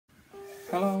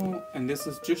Hello, and this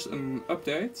is just an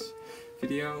update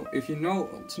video. If you know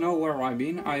where I've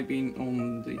been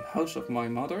on the house of my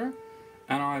mother,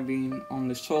 and I've been on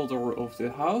the shoulder of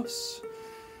the house,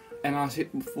 and I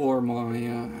sit before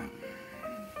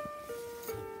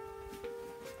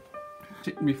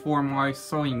my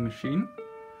sewing machine.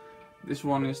 This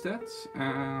one is that.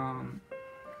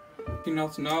 If you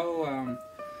not know,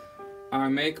 I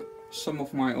make some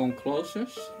of my own clothes.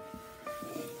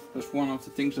 That's one of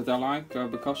the things that I like,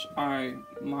 because I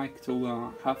like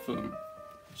to have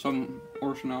some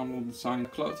original design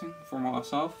clothing for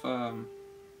myself,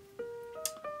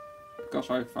 because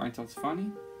I find that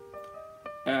funny.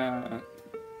 I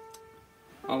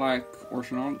like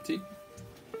originality,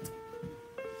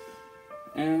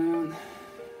 and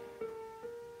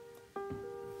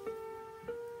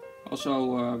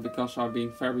also because I've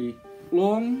been very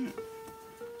long.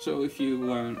 So if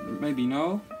you maybe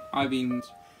know, I've been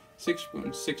 6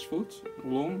 foot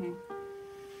long.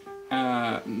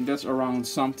 That's around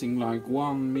something like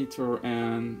 1 meter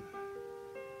and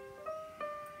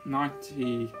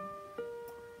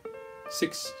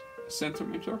 96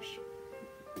 centimeters.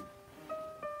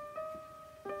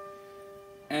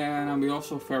 And I'm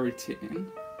also very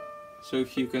thin. So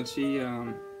if you can see,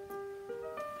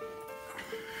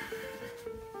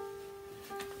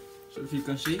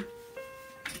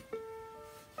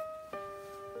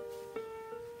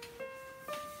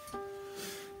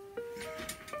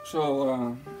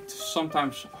 So it's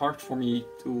sometimes hard for me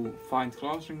to find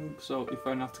clothing, so if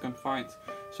I not can find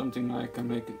something, I can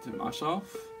make it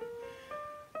myself.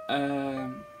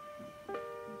 In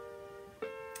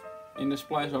this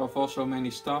place I have also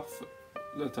many stuff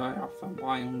that I have to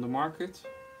buy on the market.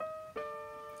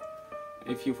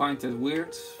 If you find it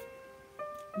weird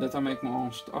that I make my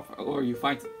own stuff, or you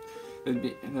find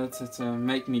that it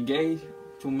make me gay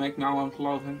to make my own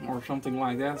clothing or something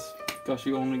like that, because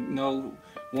you only know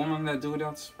women that do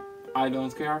that, I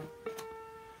don't care.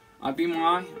 I be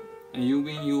my, and you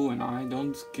be you, and I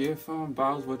don't give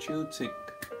about what you think.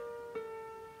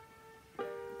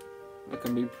 I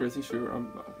can be pretty sure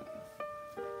about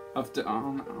it.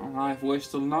 I've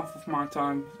wasted enough of my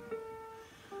time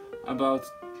about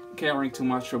caring too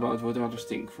much about what others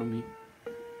think from me.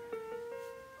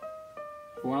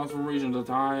 One of the reasons that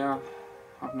I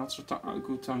have not so a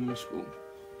good time in school.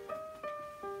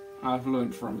 I've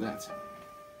learned from that.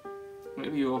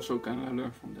 Maybe you also can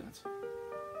learn from that.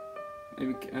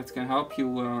 Maybe it can help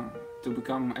you to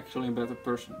become actually a better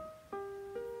person.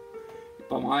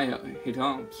 But it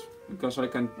don't, because I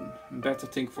can better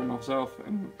think for myself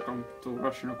and come to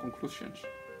rational conclusions,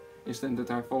 instead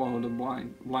that I follow the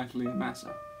blindly the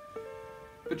massa.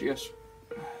 But yes,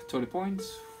 to the point.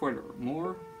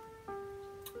 Furthermore,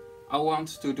 I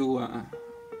want to do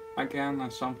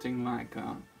again something like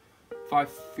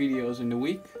 5 videos in the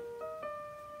week,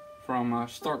 from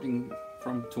starting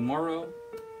from tomorrow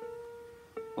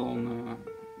on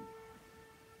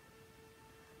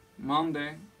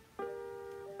Monday,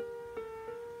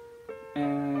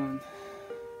 and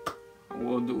I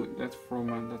will do that from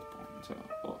that point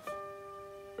of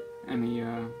any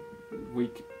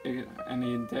week,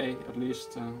 any day, at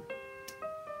least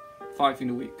 5 in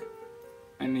a week,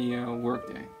 any work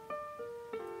day.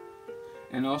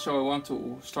 And also I want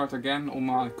to start again on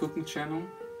my cooking channel,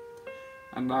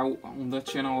 and now on that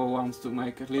channel I want to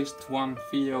make at least 1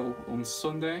 video on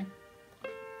Sunday,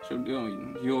 so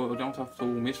you don't have to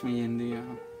miss me in the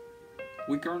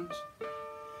weekends.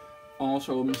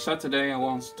 Also on Saturday I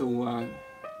want to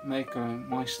make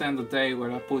my standard day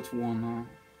where I put one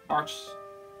arts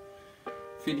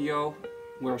video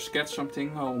where I sketch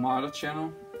something on my other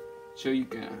channel, so you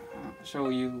can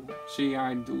you see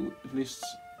I do at least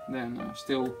then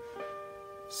still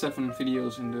 7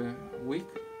 videos in the week.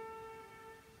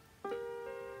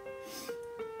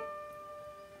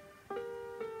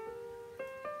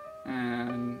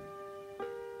 And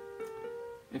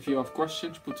if you have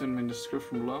questions, put them in the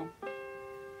description below.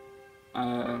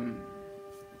 I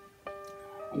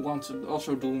want to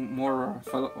also do more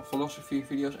philosophy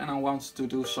videos, and I want to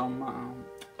do some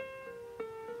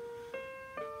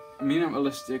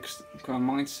minimalistic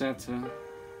mindset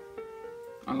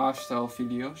and lifestyle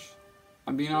videos.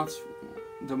 I've been not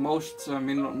the most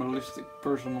minimalistic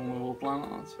person on the whole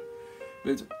planet,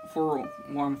 but for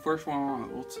first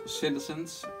world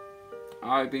citizens,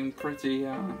 I've been pretty.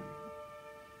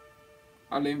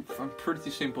 I live a pretty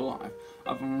simple life.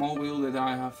 I have a mobile that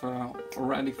I have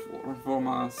already for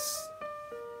my.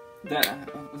 That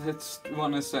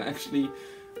one is actually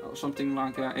something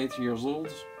like 8 years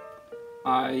old.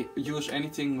 I use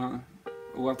anything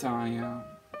what I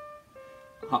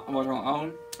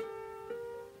own.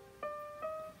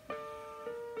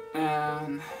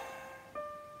 And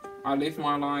I live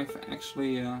my life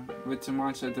actually with the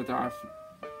mindset that I've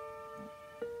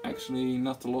actually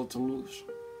not a lot to lose.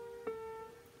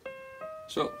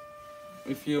 So,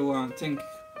 if you think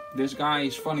this guy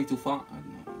is funny to follow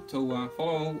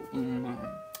on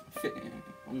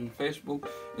Facebook,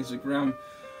 Instagram,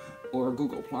 or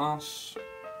Google Plus,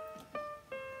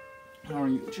 or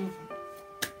YouTube,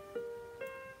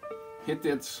 hit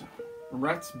that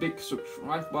red big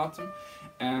subscribe button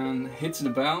and hit the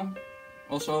bell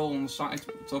also on the side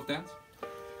of that,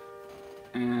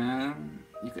 and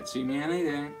you can see me any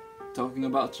day talking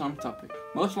about some topic,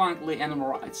 most likely animal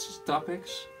rights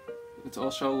topics, but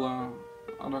also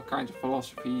other kinds of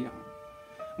philosophy,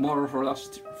 moral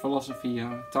philosophy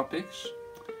topics.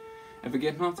 And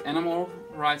forget not, animal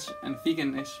rights and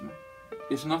veganism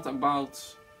is not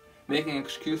about making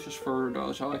excuses for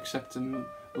those who accept a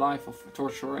life of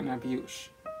torture and abuse.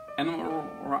 Animal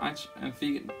rights and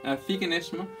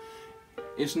veganism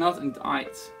is not an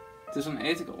act, it is an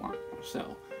ethical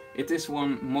lifestyle. It is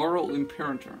one moral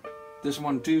imperative, it is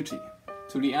one duty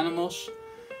to the animals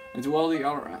and to all the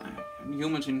other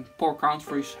humans in poor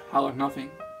countries who have nothing.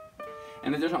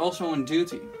 And it is also a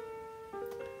duty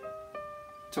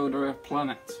to the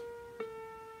planet.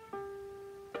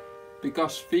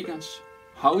 Because vegans,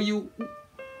 how you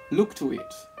look to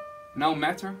it, no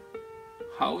matter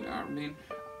how they are being,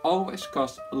 always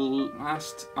cause a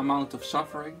vast amount of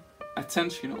suffering,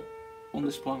 attentional on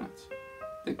this planet.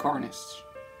 The carnists.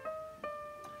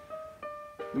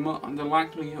 The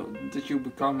likelihood that you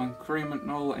become a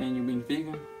criminal and you being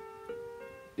vegan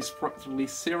is practically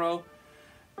zero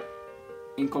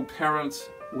in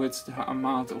comparison with the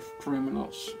amount of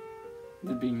criminals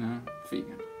that being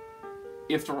vegan.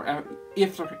 If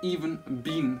there even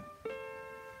been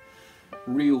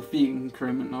real vegan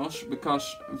criminals,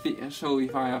 because so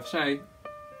if I have say,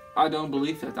 I don't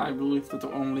believe that. I believe that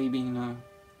there only been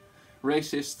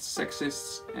racists,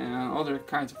 sexists, and other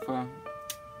kinds of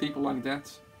people like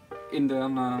that in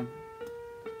the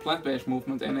plant-based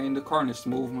movement and in the carnist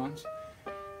movement,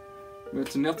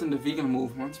 but not in the vegan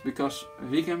movement, because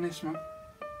veganism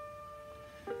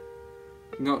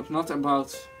goes not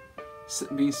about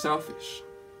being selfish.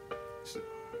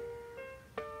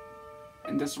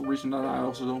 And that's the reason that I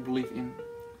also don't believe in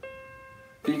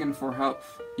vegan for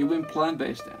health. You win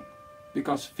plant-based then,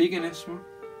 because veganism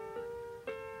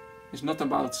is not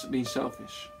about being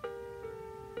selfish.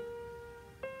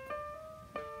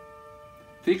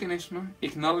 Veganism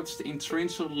acknowledges the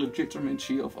intrinsic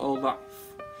legitimacy of all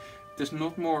life. It is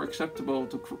not more acceptable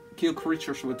to kill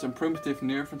creatures with a primitive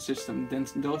nervous system than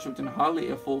those with a highly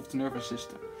evolved nervous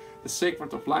system. The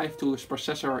sacred of life to its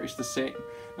possessor is the same,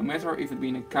 no matter if it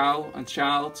be a cow, a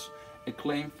child, a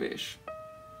clayfish,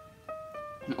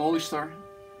 an oyster,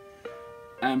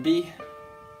 and be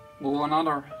one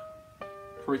other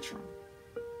creature.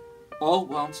 All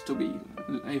want to be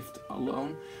left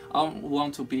alone, all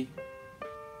want to be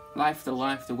live the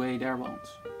life the way they want,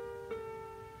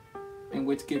 and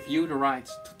which give you the right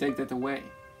to take that away,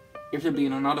 if there be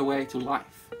another way to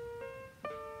life.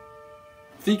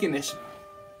 Veganism.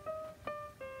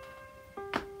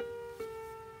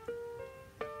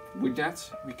 With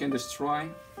that, we can destroy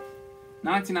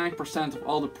 99% of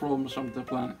all the problems on the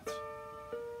planet.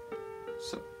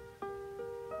 So,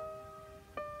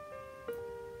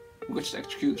 which is the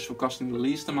excuse for causing the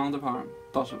least amount of harm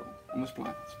possible on this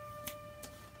planet.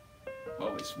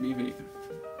 Always be vegan.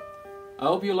 I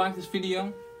hope you liked this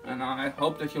video, and I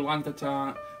hope that you like that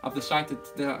I've decided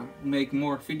to make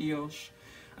more videos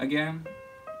again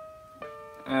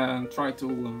and try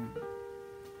to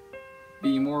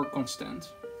be more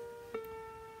constant.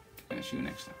 See you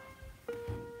next time.